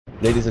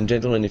Ladies and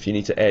gentlemen, if you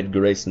need to add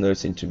grace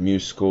notes into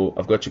Musescore,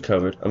 I've got you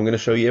covered. I'm going to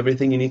show you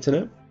everything you need to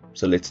know.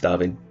 So let's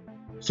dive in.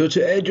 So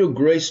to add your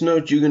grace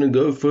note, you're going to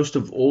go first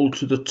of all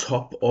to the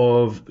top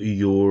of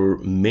your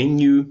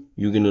menu.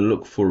 You're going to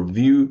look for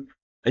view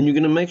and you're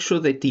going to make sure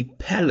that the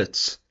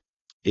palettes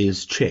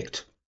is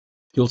checked.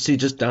 You'll see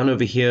just down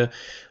over here,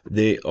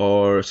 there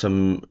are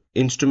some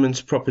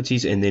instruments,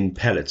 properties, and then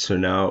palettes. So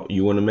now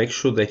you want to make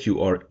sure that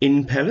you are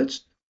in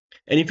palettes.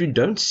 And if you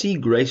don't see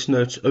grace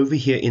notes over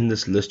here in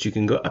this list, you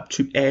can go up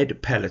to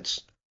add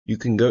palettes. You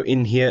can go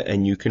in here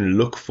and you can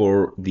look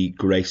for the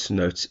grace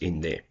notes in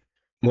there.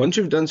 Once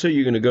you've done so,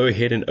 you're going to go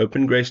ahead and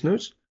open grace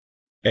notes.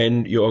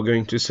 And you are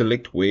going to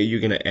select where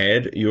you're going to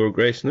add your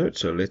grace note.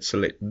 So let's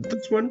select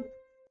this one.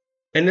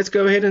 And let's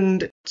go ahead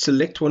and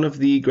select one of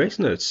the grace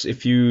notes.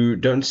 If you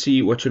don't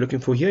see what you're looking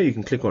for here, you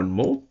can click on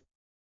more.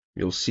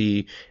 You'll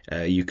see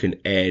you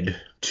can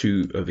add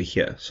two over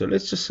here. So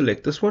let's just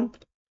select this one.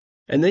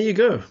 And there you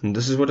go. And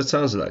this is what it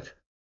sounds like.